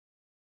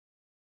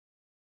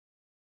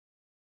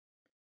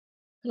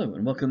Hello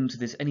and welcome to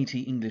this NET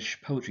English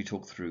poetry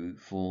talk through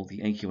for the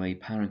AQA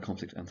Power and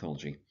Conflict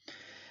Anthology.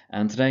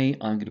 And today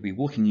I'm going to be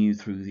walking you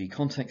through the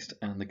context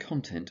and the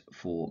content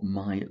for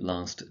My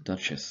Last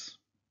Duchess.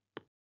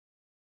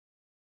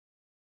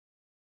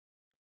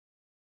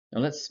 Now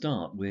let's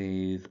start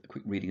with a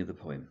quick reading of the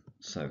poem.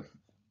 So,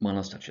 My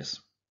Last Duchess.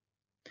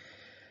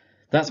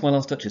 That's my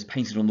last Duchess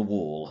painted on the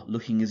wall,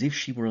 looking as if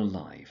she were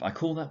alive. I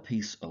call that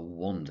piece a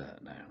wonder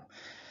now.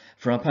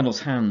 For our Pandolf's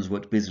hands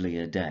worked busily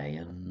a day,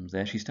 and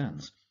there she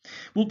stands.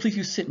 Will please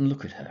you sit and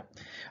look at her?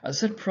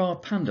 Said Fra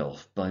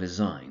Pandolf by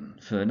design,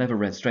 for never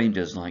read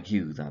strangers like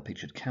you that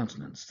pictured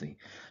countenance, the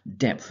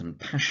depth and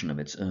passion of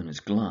its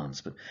earnest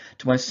glance, but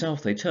to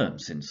myself they turn,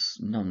 since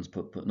none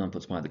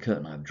puts by the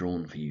curtain I have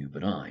drawn for you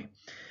but I,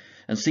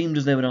 and seemed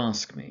as they would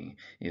ask me,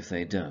 if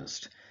they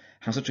durst,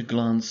 how such a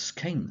glance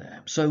came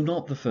there, so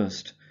not the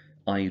first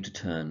are you to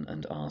turn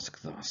and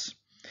ask thus.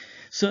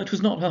 So it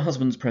was not her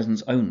husband's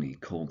presence only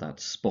called that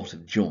spot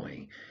of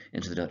joy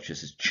into the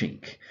Duchess's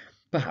cheek.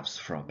 Perhaps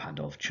Fra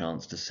Pandolf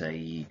chanced to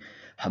say,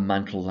 her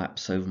mantle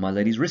laps over my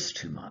lady's wrist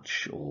too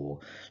much, or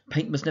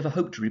paint must never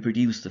hope to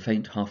reproduce the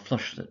faint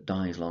half-flush that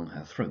dies along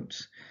her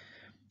throat.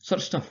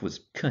 Such stuff was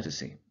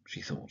courtesy,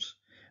 she thought,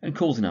 and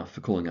cause enough for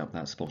calling up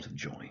that spot of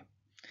joy.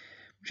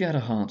 She had a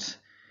heart,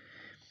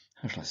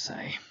 how shall I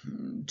say,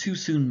 too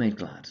soon made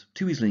glad,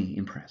 too easily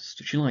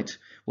impressed. She liked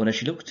whatever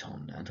she looked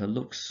on, and her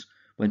looks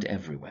went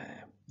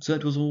everywhere, so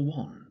it was all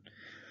one.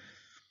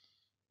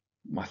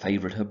 My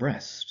favourite her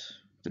breast,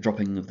 the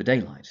dropping of the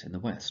daylight in the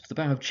west, the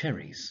bough of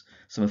cherries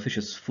some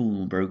officious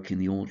fool broke in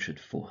the orchard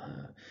for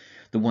her,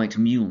 the white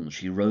mule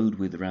she rode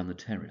with round the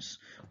terrace,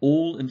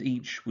 all and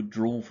each would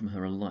draw from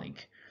her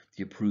alike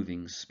the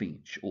approving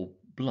speech, or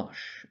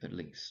blush at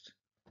least.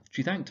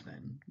 She thanked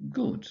men,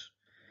 good,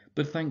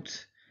 but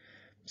thanked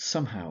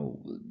somehow,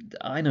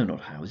 I know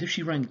not how, as if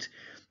she ranked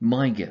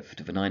my gift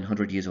of a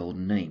 900-years-old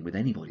name with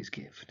anybody's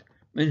gift.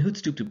 And who'd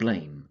stoop to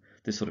blame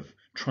this sort of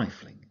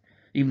trifling,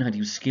 even had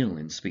you skill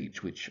in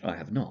speech, which I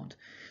have not,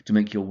 to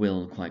make your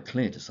will quite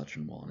clear to such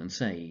an one, and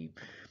say,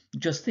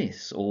 just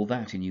this or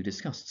that in you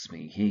disgusts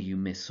me, here you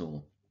miss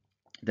or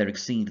there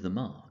exceed the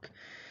mark.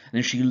 And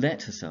if she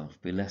let herself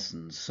be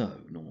lessoned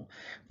so, nor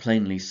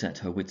plainly set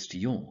her wits to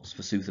yours,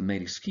 forsooth and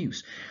made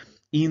excuse,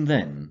 e'en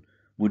then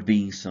would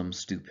be some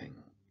stooping,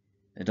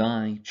 and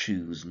I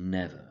choose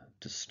never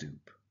to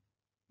stoop.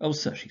 Oh,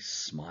 sir, she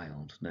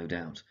smiled, no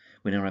doubt,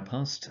 whene'er I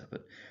passed her,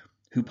 but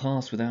who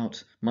passed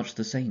without much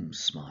the same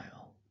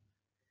smile?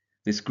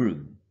 This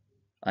grew,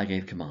 I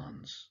gave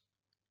commands,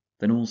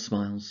 then all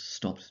smiles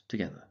stopped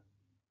together.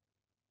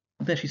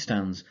 There she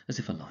stands, as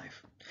if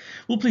alive.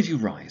 Will please you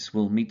rise,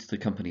 we'll meet the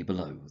company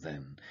below,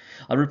 then.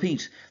 I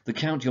repeat, the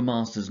Count your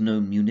master's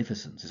known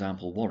munificence is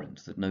ample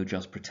warrant that no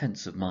just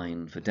pretence of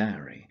mine for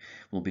dowry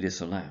will be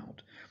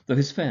disallowed, though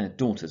his fair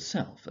daughter's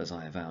self, as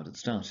I avowed at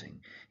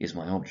starting, is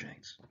my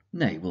object.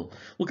 Nay, we'll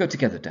go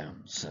together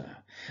down, sir.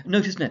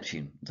 Notice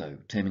Neptune, though,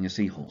 taming a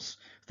sea-horse,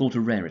 thought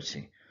a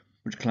rarity,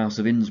 which Claus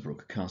of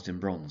Innsbruck cast in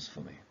bronze for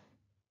me.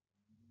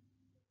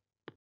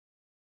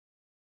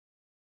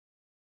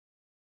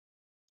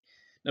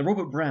 Now,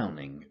 Robert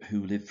Browning, who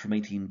lived from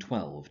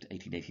 1812 to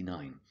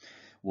 1889,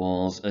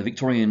 was a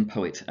Victorian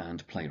poet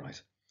and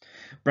playwright.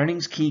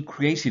 Browning's key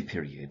creative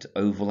period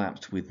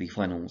overlapped with the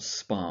final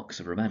sparks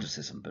of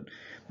Romanticism, but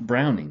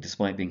Browning,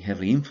 despite being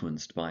heavily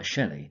influenced by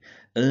Shelley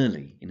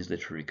early in his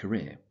literary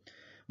career,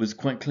 was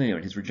quite clear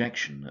in his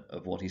rejection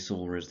of what he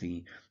saw as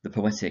the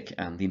poetic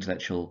and the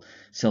intellectual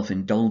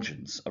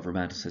self-indulgence of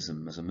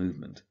Romanticism as a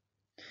movement.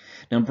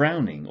 Now,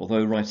 Browning,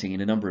 although writing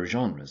in a number of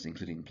genres,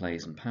 including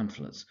plays and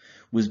pamphlets,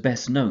 was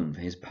best known for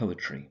his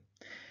poetry,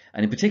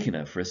 and in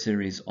particular for a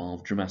series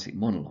of dramatic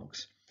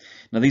monologues.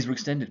 Now, these were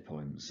extended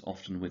poems,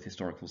 often with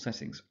historical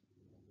settings,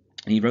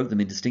 and he wrote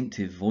them in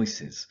distinctive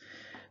voices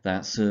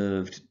that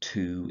served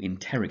to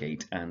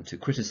interrogate and to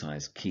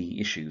criticize key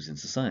issues in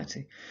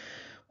society,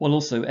 while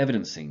also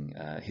evidencing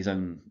his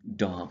own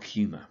dark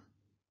humour.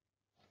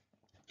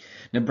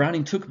 Now,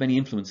 Browning took many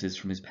influences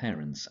from his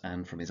parents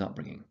and from his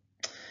upbringing.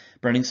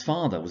 Browning's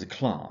father was a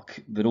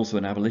clerk, but also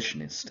an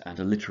abolitionist and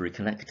a literary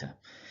collector.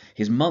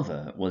 His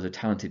mother was a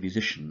talented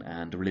musician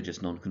and a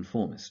religious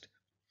nonconformist.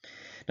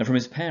 Now, from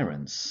his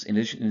parents, in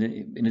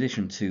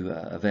addition to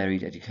a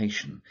varied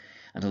education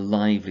and a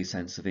lively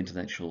sense of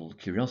intellectual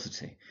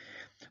curiosity,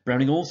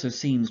 Browning also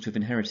seems to have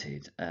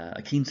inherited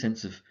a keen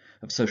sense of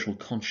social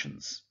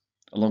conscience,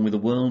 along with a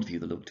worldview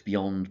that looked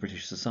beyond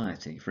British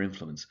society for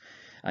influence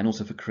and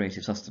also for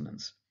creative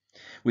sustenance,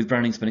 with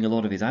Browning spending a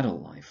lot of his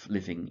adult life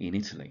living in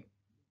Italy.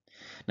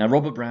 Now,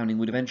 Robert Browning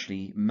would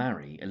eventually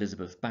marry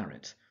Elizabeth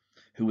Barrett,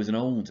 who was an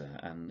older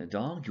and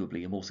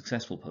arguably a more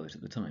successful poet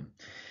at the time.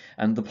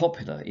 And the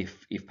popular,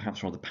 if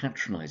perhaps rather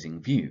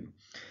patronising view,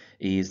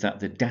 is that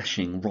the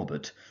dashing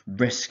Robert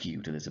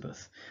rescued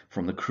Elizabeth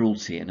from the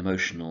cruelty and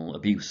emotional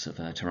abuse of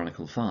her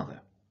tyrannical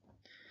father.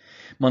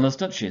 My Last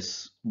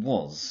Duchess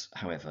was,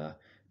 however,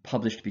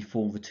 published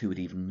before the two had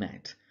even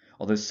met,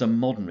 although some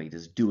modern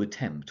readers do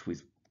attempt,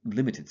 with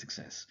limited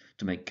success,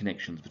 to make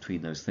connections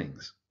between those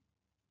things.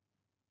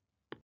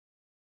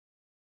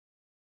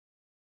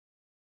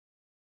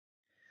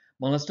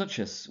 My Last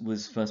Duchess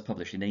was first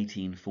published in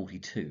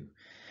 1842,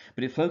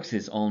 but it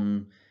focuses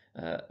on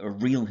a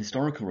real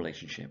historical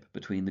relationship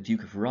between the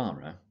Duke of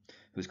Ferrara,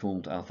 who was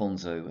called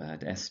Alfonso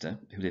d'Este,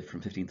 who lived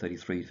from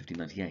 1533 to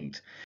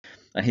 1598,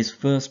 and his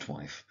first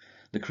wife,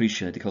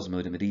 Lucretia di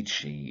Cosimo de'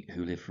 Medici,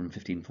 who lived from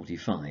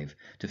 1545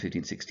 to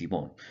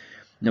 1561.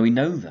 Now we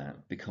know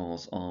that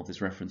because of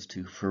this reference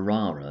to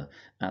Ferrara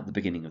at the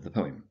beginning of the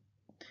poem.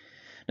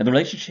 Now the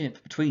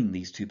relationship between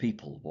these two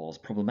people was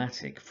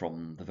problematic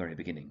from the very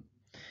beginning.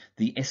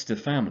 The Este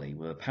family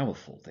were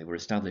powerful, they were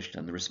established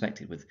and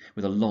respected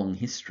with a long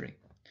history.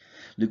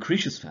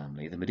 Lucretia's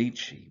family, the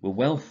Medici, were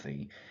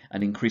wealthy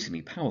and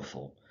increasingly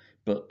powerful,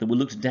 but they were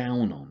looked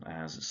down on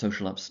as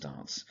social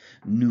upstarts,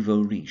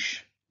 nouveaux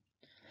riches.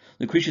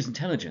 Lucretia's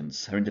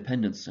intelligence, her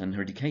independence and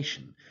her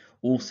education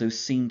also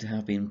seem to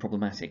have been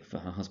problematic for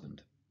her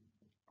husband.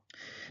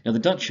 Now the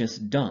Duchess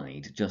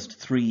died just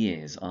 3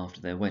 years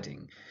after their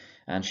wedding,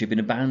 and she had been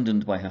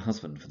abandoned by her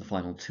husband for the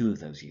final 2 of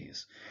those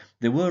years.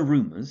 There were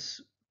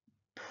rumours,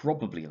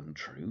 probably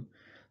untrue,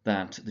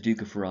 that the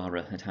Duke of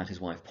Ferrara had had his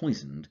wife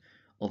poisoned,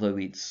 although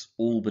it's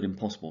all but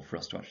impossible for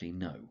us to actually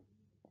know.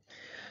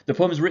 The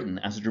poem is written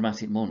as a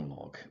dramatic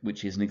monologue,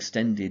 which is an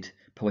extended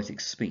poetic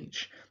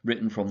speech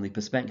written from the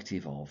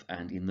perspective of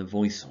and in the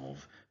voice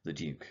of the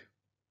Duke.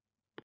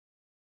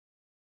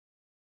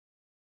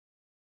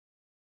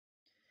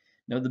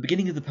 Now, at the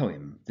beginning of the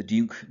poem, the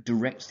Duke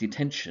directs the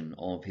attention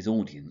of his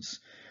audience,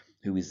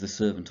 who is the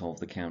servant of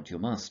the Count your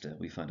master,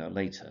 we find out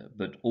later,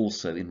 but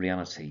also in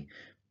reality,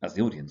 as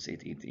the audience,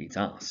 it's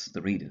us,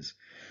 the readers.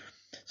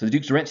 So the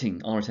Duke's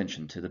directing our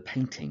attention to the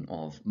painting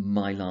of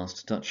My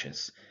Last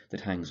Duchess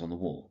that hangs on the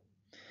wall.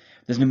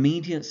 There's an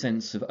immediate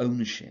sense of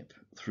ownership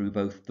through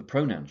both the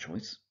pronoun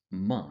choice,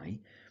 my,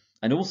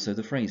 and also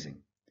the phrasing.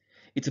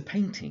 It's a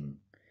painting,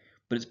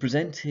 but it's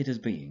presented as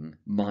being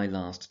My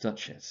Last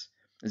Duchess,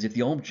 as if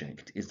the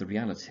object is the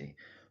reality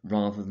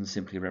rather than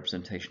simply a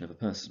representation of a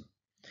person.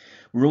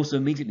 We're also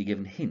immediately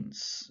given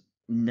hints,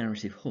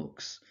 narrative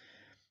hooks,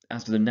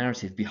 as to the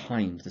narrative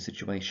behind the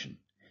situation.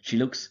 She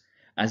looks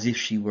as if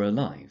she were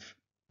alive,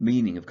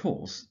 meaning, of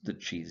course,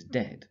 that she's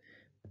dead.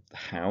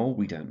 How,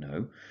 we don't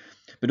know,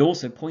 but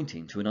also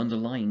pointing to an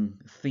underlying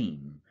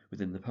theme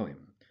within the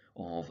poem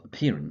of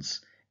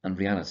appearance and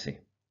reality.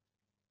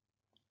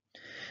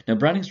 Now,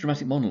 Browning's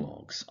dramatic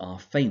monologues are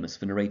famous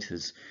for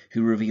narrators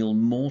who reveal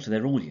more to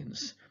their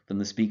audience than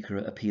the speaker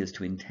appears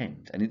to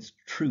intend, and it's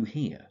true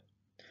here.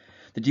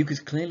 The Duke is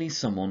clearly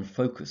someone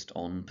focused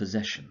on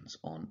possessions,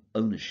 on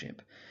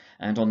ownership,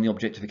 and on the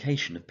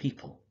objectification of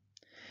people.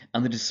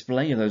 And the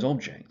display of those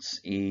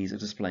objects is a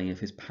display of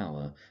his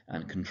power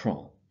and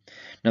control.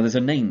 Now there's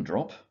a name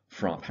drop,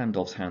 Fra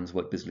Pandolf's hands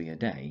work busily a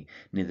day,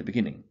 near the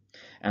beginning,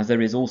 as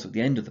there is also at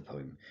the end of the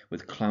poem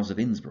with Claus of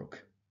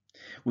Innsbruck,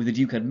 with the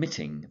Duke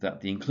admitting that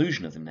the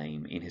inclusion of the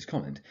name in his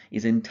comment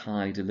is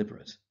entirely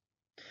deliberate,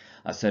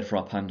 as said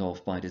Fra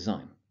Pandolf by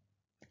design.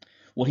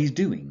 What he's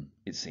doing,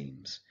 it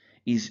seems,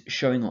 is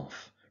showing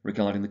off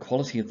regarding the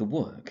quality of the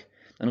work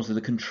and also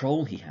the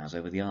control he has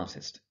over the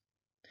artist.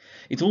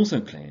 It's also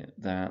clear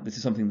that this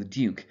is something the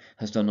Duke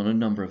has done on a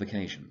number of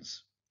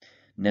occasions.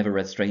 Never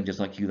read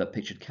Strangers Like You That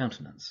Pictured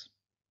Countenance.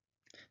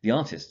 The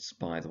artists,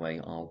 by the way,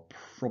 are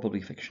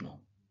probably fictional.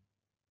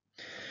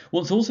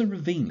 What's also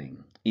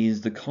revealing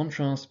is the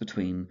contrast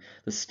between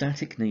the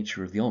static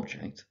nature of the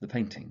object, the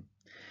painting,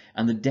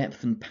 and the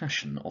depth and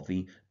passion of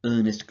the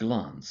earnest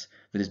glance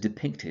that is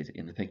depicted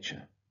in the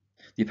picture,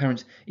 the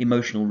apparent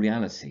emotional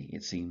reality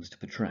it seems to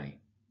portray.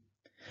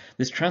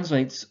 This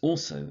translates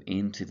also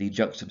into the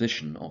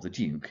juxtaposition of the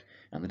Duke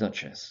and the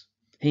Duchess.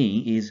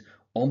 He is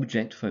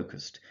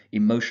object-focused,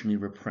 emotionally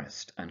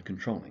repressed and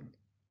controlling.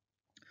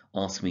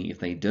 Ask me if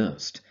they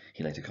durst,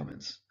 he later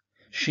comments.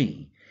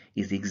 She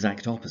is the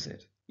exact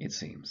opposite, it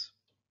seems.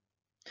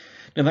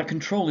 Now that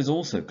control is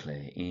also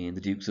clear in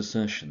the Duke's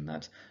assertion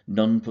that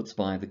none puts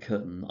by the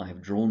curtain I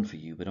have drawn for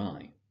you but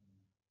I.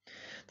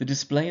 The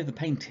display of the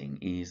painting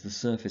is the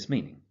surface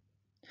meaning,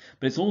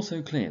 but it's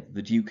also clear that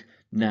the Duke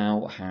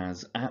now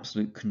has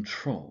absolute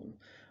control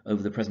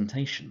over the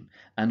presentation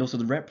and also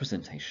the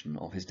representation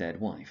of his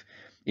dead wife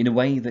in a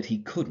way that he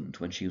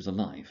couldn't when she was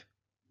alive.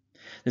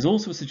 There's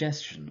also a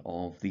suggestion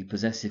of the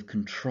possessive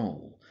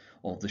control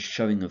of the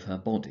showing of her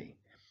body,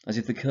 as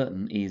if the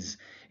curtain is,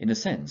 in a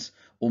sense,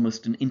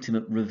 almost an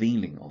intimate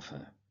revealing of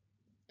her.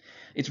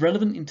 It's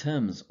relevant in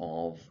terms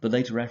of the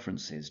later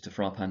references to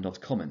Fra Pandolf's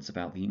comments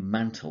about the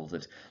mantle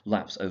that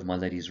laps over my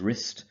lady's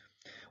wrist,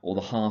 or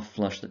the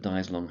half-flush that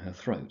dies along her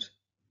throat.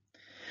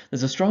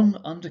 There's a strong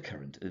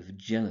undercurrent of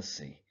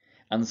jealousy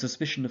and the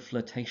suspicion of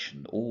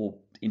flirtation or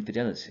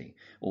infidelity,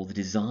 or the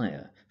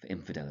desire for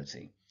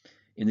infidelity,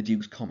 in the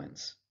Duke's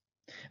comments.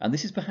 And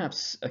this is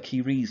perhaps a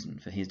key reason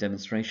for his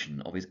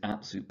demonstration of his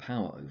absolute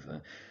power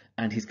over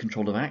and his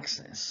control of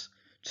access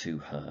to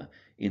her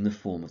in the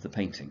form of the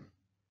painting.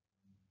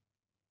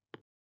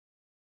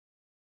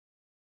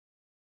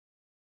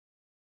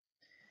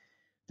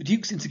 The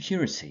Duke's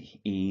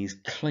insecurity is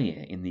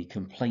clear in the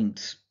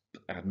complaint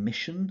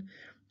admission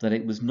that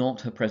it was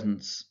not her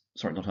presence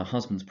sorry, not her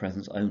husband's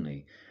presence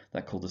only,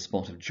 that called the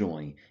spot of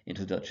joy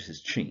into the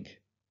Duchess's cheek.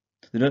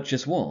 The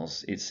Duchess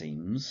was, it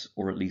seems,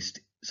 or at least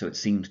so it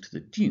seemed to the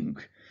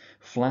Duke,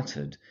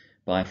 flattered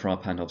by Frau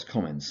Pandolf's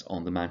comments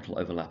on the mantle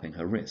overlapping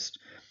her wrist,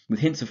 with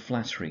hints of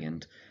flattery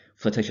and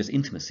flirtatious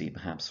intimacy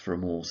perhaps for a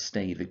more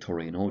staid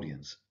Victorian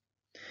audience.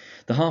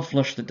 The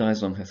half-flush that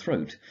dies along her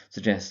throat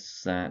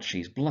suggests that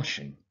she's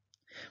blushing,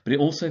 but it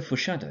also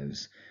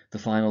foreshadows the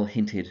final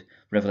hinted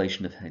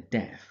revelation of her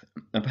death,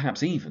 and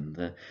perhaps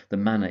even the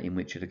manner in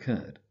which it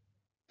occurred.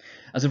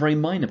 As a very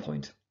minor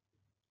point,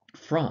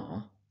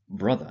 Fra,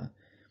 brother,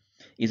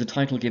 is a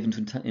title given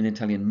to an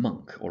Italian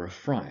monk or a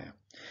friar,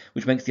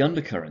 which makes the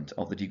undercurrent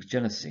of the Duke's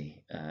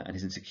jealousy and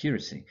his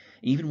insecurity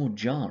even more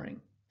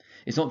jarring.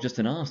 It's not just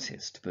an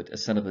artist, but a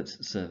celibate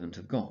servant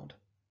of God.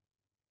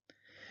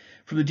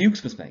 From the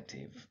Duke's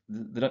perspective,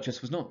 the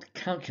Duchess was not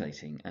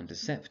calculating and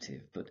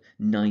deceptive, but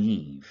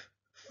naive,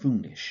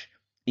 foolish,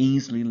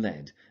 easily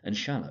led, and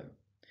shallow.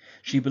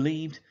 She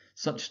believed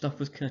such stuff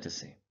was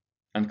courtesy,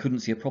 and couldn't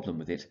see a problem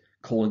with it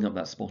calling up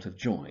that spot of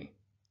joy.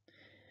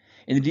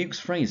 In the Duke's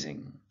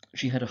phrasing,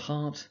 she had a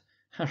heart,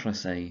 how shall I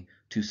say,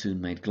 too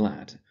soon made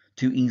glad,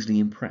 too easily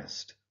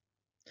impressed.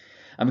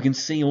 And we can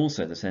see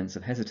also the sense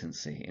of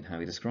hesitancy in how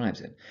he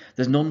describes it.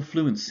 There's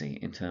non-fluency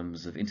in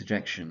terms of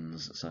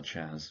interjections such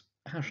as,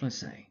 how shall I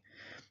say,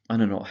 I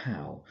know not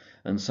how,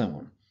 and so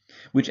on,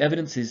 which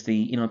evidences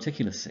the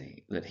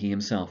inarticulacy that he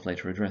himself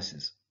later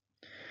addresses.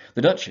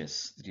 The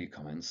Duchess, the Duke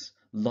comments,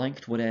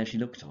 liked whate'er she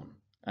looked on,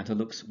 and her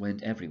looks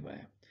went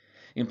everywhere,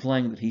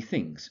 implying that he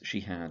thinks she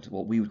had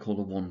what we would call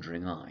a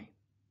wandering eye.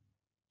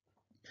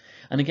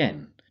 And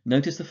again,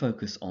 notice the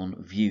focus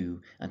on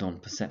view and on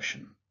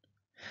perception.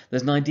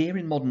 There's an idea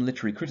in modern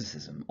literary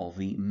criticism of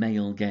the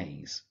male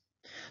gaze,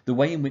 the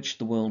way in which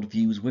the world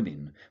views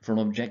women from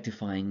an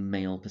objectifying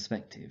male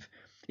perspective,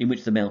 in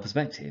which the male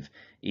perspective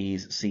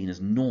is seen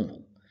as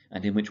normal,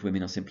 and in which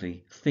women are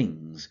simply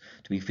things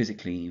to be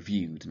physically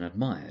viewed and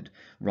admired,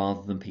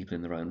 rather than people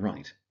in their own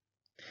right.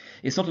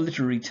 It's not a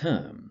literary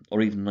term,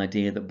 or even an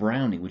idea that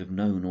Browning would have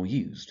known or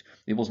used.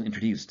 It wasn't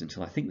introduced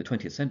until, I think, the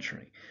 20th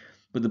century.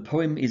 But the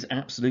poem is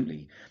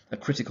absolutely a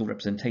critical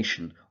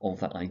representation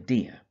of that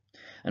idea,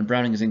 and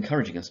Browning is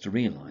encouraging us to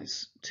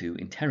realise, to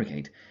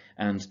interrogate,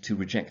 and to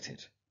reject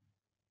it.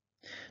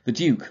 The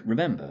Duke,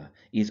 remember,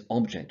 is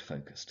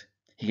object-focused.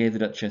 He gave the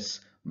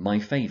Duchess my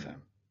favour,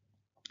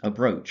 a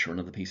brooch or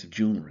another piece of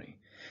jewellery,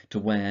 to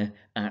wear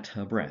at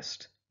her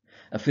breast,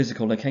 a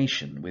physical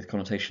location with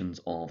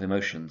connotations of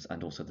emotions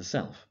and also the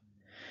self.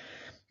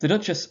 The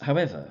Duchess,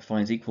 however,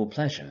 finds equal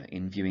pleasure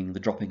in viewing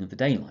the dropping of the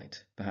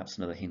daylight, perhaps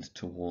another hint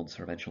towards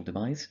her eventual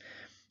demise.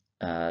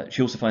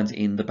 She also finds it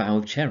in the bough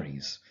of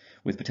cherries,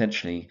 with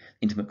potentially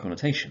intimate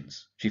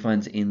connotations. She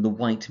finds it in the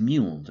white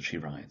mule that she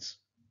rides.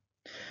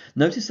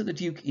 Notice that the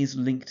Duke is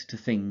linked to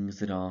things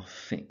that are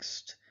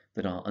fixed,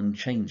 that are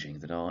unchanging,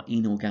 that are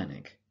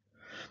inorganic.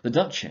 The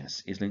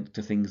Duchess is linked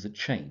to things that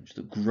change,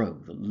 that grow,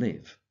 that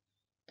live.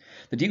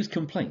 The Duke's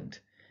complaint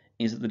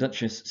is that the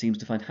Duchess seems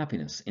to find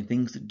happiness in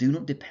things that do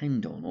not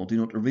depend on or do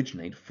not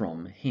originate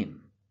from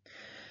him.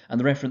 And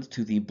the reference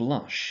to the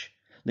blush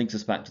links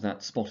us back to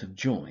that spot of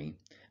joy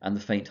and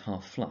the faint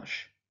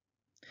half-flush.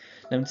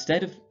 Now,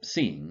 instead of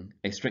seeing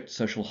a strict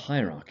social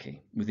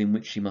hierarchy within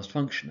which she must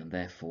function and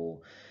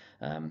therefore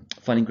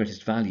finding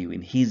greatest value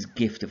in his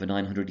gift of a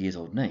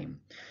 900-years-old name,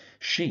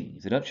 she,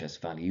 the Duchess,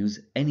 values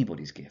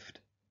anybody's gift.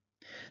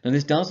 Now,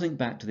 this does link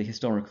back to the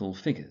historical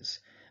figures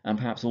and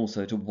perhaps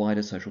also to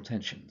wider social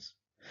tensions.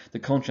 The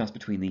contrast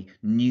between the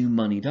new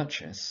money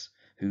Duchess,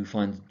 who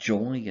finds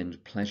joy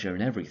and pleasure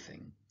in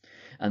everything,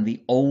 and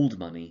the old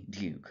money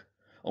Duke,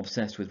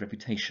 obsessed with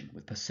reputation,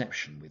 with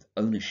perception, with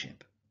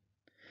ownership.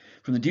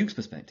 From the Duke's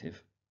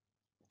perspective,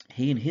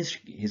 he and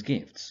his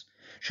gifts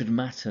should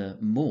matter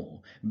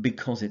more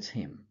because it's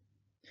him.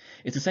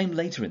 It's the same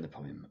later in the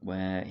poem,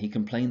 where he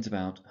complains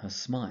about her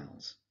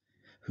smiles,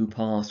 who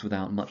passed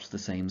without much the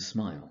same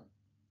smile.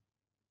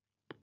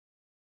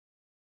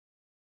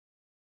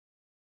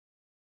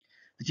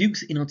 The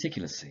Duke's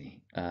inarticulacy,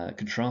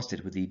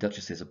 contrasted with the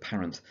Duchess's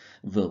apparent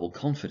verbal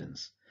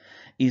confidence,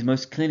 is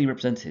most clearly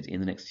represented in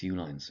the next few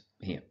lines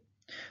here.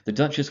 The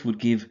Duchess would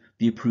give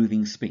the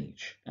approving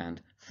speech, and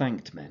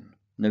thanked men.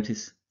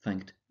 Notice,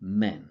 thanked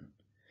men.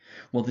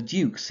 While the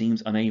Duke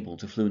seems unable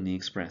to fluently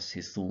express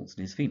his thoughts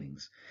and his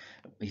feelings.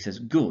 He says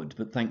good,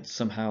 but thanked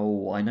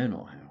somehow I know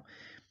not how.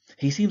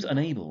 He seems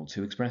unable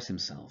to express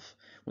himself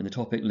when the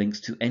topic links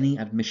to any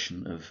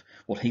admission of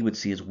what he would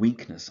see as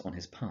weakness on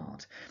his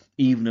part,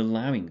 even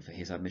allowing for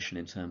his admission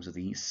in terms of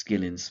the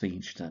skill in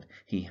speech that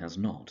he has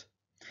not.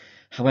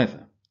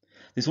 However,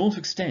 this also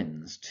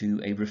extends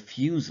to a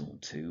refusal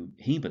to,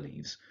 he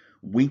believes,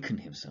 weaken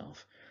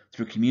himself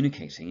through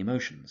communicating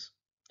emotions.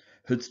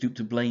 Who'd stoop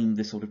to blame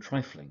this sort of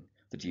trifling,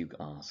 the Duke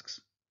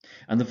asks.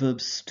 And the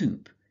verb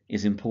stoop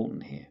is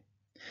important here.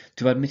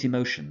 To admit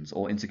emotions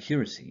or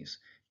insecurities,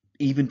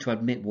 even to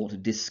admit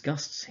what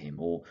disgusts him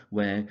or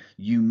where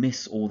you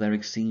miss or there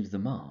exceed the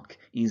mark,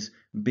 is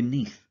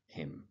beneath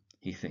him,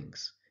 he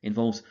thinks,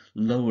 involves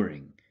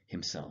lowering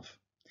himself.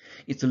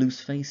 It's to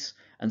lose face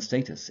and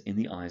status in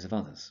the eyes of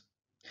others.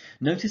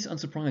 Notice,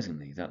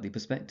 unsurprisingly, that the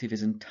perspective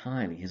is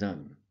entirely his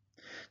own.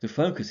 The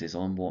focus is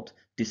on what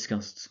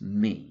disgusts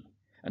me,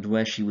 and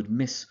where she would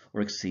miss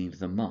or exceed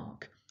the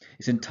mark.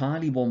 It's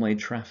entirely one-way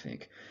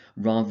traffic,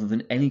 rather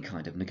than any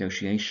kind of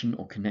negotiation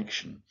or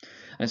connection,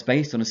 and it's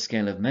based on a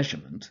scale of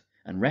measurement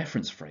and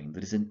reference frame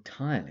that is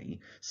entirely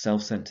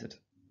self-centered.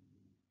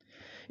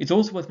 It's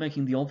also worth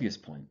making the obvious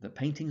point that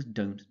paintings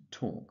don't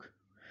talk.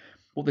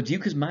 What the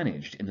Duke has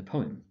managed in the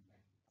poem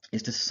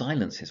is to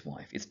silence his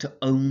wife, it's to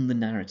own the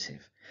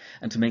narrative,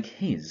 and to make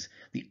his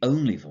the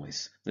only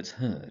voice that's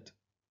heard.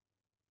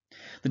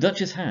 The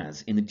Duchess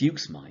has, in the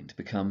Duke's mind,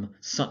 become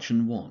such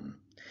an one,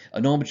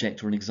 an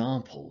object or an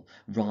example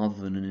rather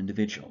than an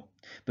individual,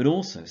 but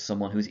also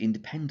someone who is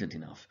independent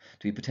enough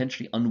to be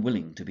potentially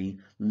unwilling to be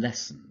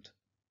lessoned.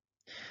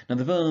 Now,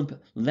 the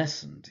verb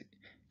lessoned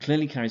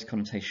clearly carries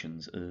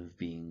connotations of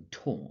being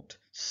taught,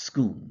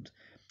 schooled,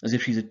 as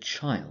if she's a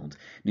child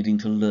needing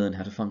to learn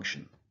how to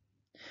function.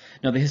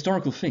 Now, the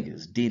historical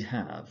figures did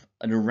have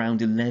an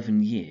around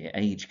 11-year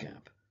age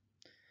gap,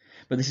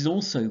 but this is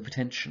also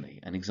potentially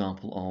an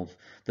example of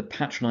the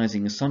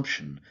patronising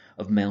assumption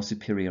of male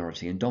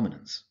superiority and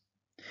dominance.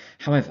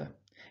 However,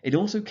 it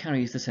also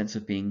carries the sense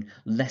of being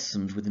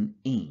lessoned with an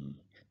E,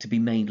 to be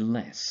made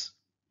less.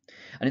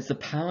 And it's the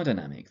power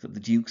dynamic that the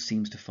Duke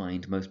seems to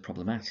find most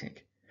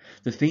problematic,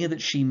 the fear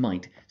that she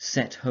might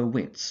set her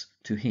wits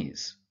to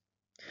his.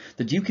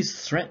 The Duke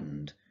is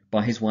threatened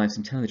by his wife's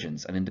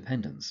intelligence and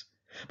independence,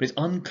 but it's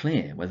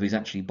unclear whether he's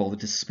actually bothered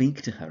to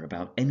speak to her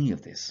about any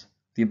of this.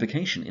 The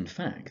implication, in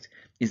fact,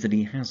 is that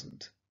he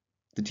hasn't.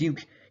 The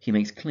Duke, he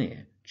makes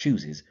clear,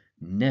 chooses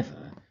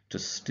never to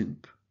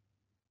stoop.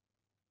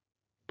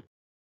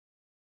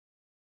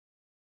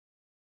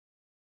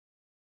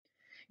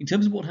 In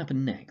terms of what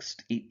happened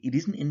next, it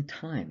isn't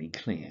entirely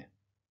clear.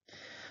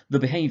 The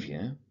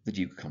behaviour, the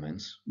Duke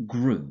comments,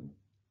 grew.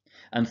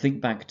 And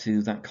think back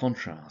to that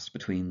contrast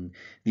between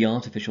the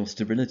artificial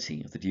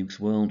sterility of the Duke's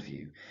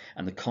worldview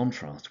and the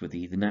contrast with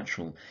the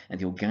natural and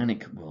the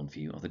organic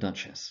worldview of the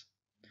Duchess.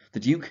 The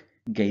Duke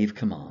gave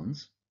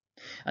commands,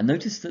 and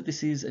notice that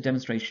this is a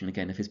demonstration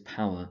again of his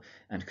power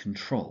and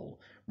control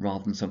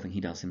rather than something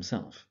he does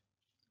himself.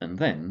 And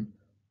then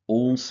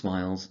all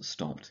smiles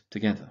stopped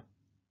together.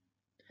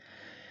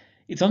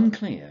 It's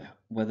unclear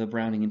whether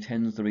Browning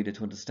intends the reader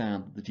to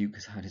understand that the Duke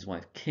has had his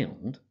wife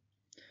killed,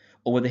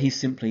 or whether he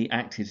simply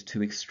acted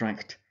to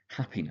extract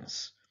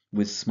happiness,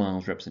 with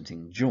smiles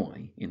representing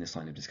joy in this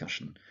line of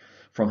discussion,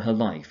 from her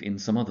life in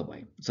some other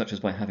way, such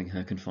as by having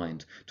her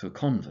confined to a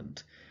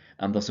convent,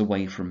 and thus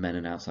away from men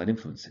and outside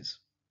influences.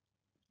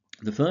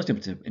 The first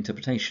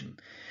interpretation,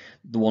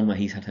 the one where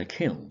he's had her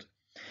killed,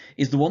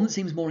 is the one that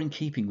seems more in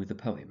keeping with the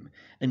poem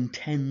and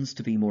tends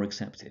to be more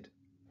accepted.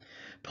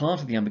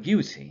 Part of the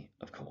ambiguity,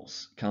 of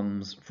course,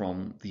 comes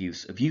from the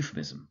use of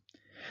euphemism.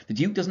 The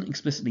Duke doesn't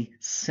explicitly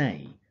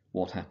say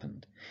what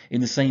happened,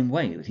 in the same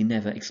way that he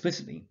never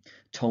explicitly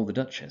told the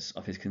Duchess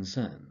of his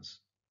concerns.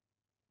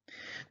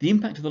 The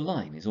impact of the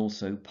line is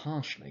also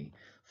partially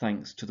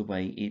thanks to the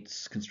way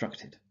it's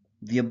constructed.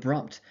 The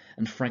abrupt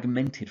and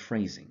fragmented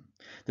phrasing,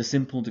 the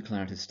simple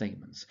declarative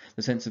statements,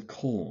 the sense of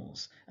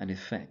cause and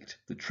effect,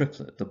 the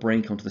triplet, the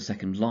break onto the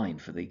second line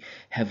for the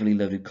heavily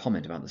loaded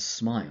comment about the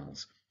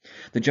smiles,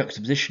 the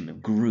juxtaposition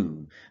of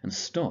grew and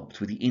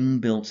stopped with the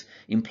inbuilt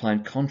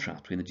implied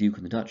contrast between the Duke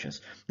and the Duchess,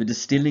 the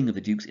distilling of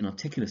the Duke's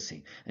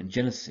inarticulacy and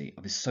jealousy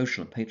of his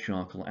social and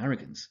patriarchal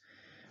arrogance.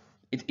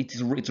 It's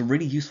a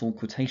really useful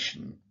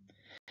quotation,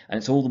 and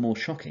it's all the more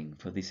shocking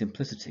for the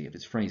simplicity of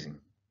its phrasing.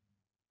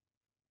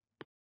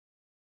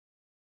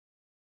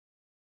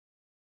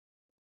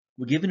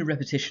 We're given a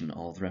repetition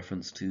of the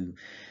reference to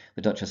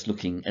the Duchess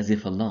looking as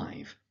if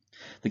alive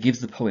that gives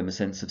the poem a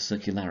sense of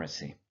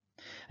circularity,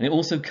 and it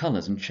also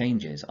colours and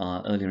changes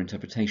our earlier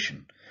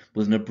interpretation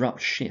with an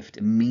abrupt shift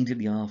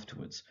immediately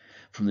afterwards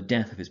from the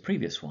death of his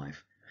previous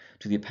wife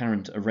to the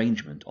apparent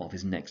arrangement of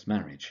his next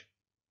marriage.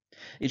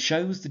 It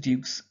shows the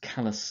Duke's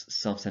callous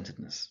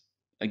self-centeredness,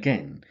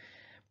 again,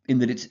 in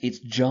that it's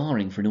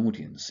jarring for an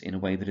audience in a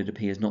way that it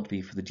appears not to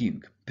be for the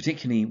Duke,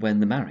 particularly when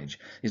the marriage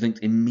is linked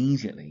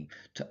immediately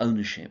to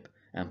ownership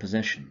and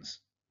possessions.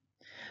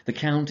 The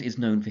Count is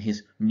known for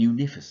his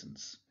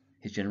munificence,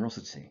 his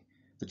generosity.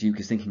 The Duke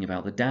is thinking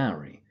about the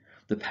dowry,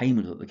 the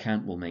payment that the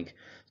Count will make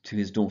to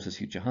his daughter's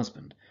future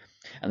husband,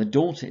 and the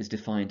daughter is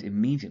defined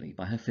immediately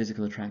by her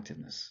physical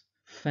attractiveness,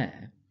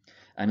 fair,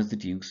 and as the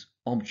Duke's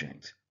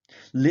object,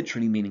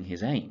 literally meaning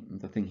his aim,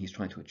 the thing he's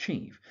trying to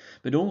achieve,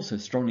 but also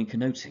strongly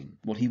connoting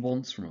what he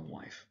wants from a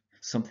wife,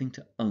 something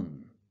to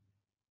own.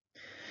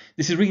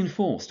 This is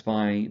reinforced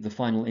by the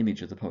final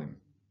image of the poem,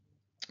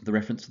 the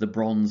reference to the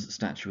bronze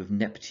statue of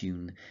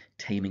Neptune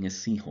taming a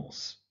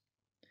seahorse.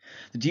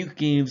 The Duke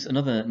gives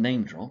another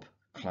name drop,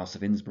 Claus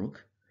of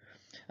Innsbruck,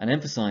 and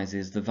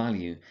emphasises the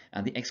value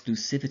and the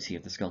exclusivity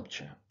of the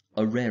sculpture,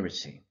 a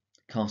rarity,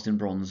 cast in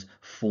bronze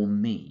for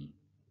me.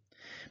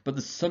 But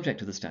the subject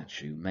of the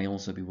statue may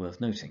also be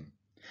worth noting.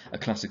 A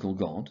classical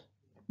god,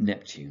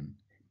 Neptune,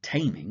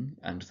 taming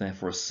and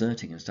therefore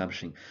asserting and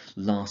establishing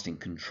lasting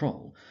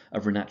control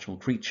over a natural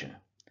creature.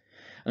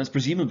 And it's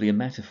presumably a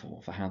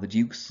metaphor for how the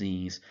Duke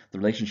sees the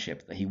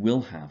relationship that he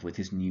will have with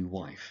his new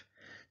wife,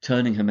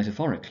 turning her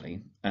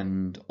metaphorically,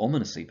 and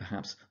ominously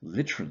perhaps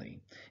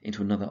literally,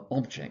 into another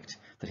object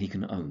that he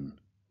can own.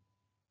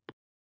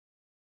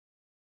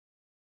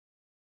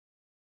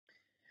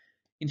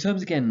 In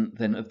terms again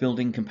then of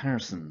building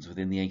comparisons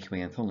within the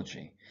AQA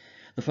anthology,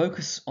 the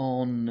focus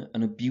on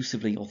an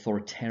abusively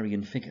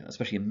authoritarian figure,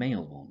 especially a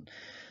male one,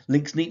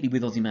 links neatly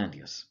with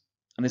Ozymandias.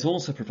 And this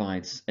also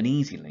provides an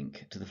easy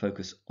link to the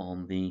focus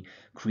on the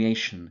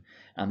creation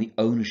and the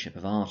ownership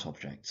of art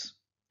objects.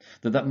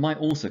 Though that might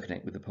also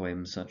connect with the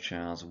poems such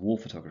as War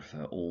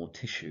Photographer or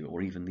Tissue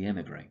or even The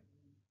Emigre.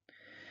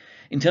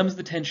 In terms of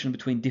the tension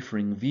between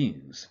differing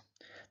views,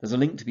 there's a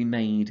link to be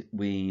made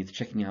with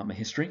checking out my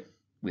history,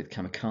 with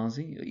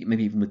Kamikaze,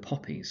 maybe even with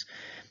Poppies,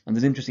 and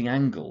there's an interesting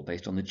angle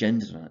based on the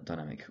gender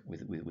dynamic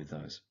with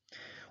those.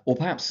 Or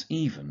perhaps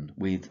even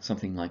with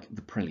something like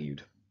The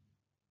Prelude.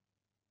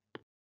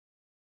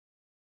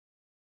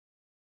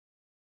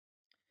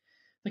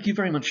 Thank you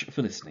very much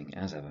for listening,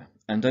 as ever.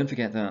 And don't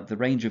forget that the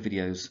range of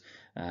videos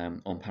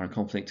on Power and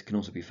Conflict can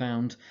also be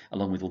found,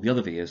 along with all the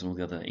other videos and all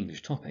the other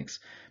English topics,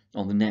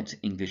 on the Net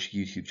English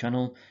YouTube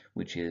channel,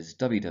 which is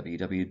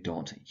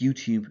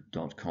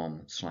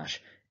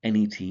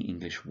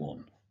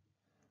www.youtube.com/netenglish1.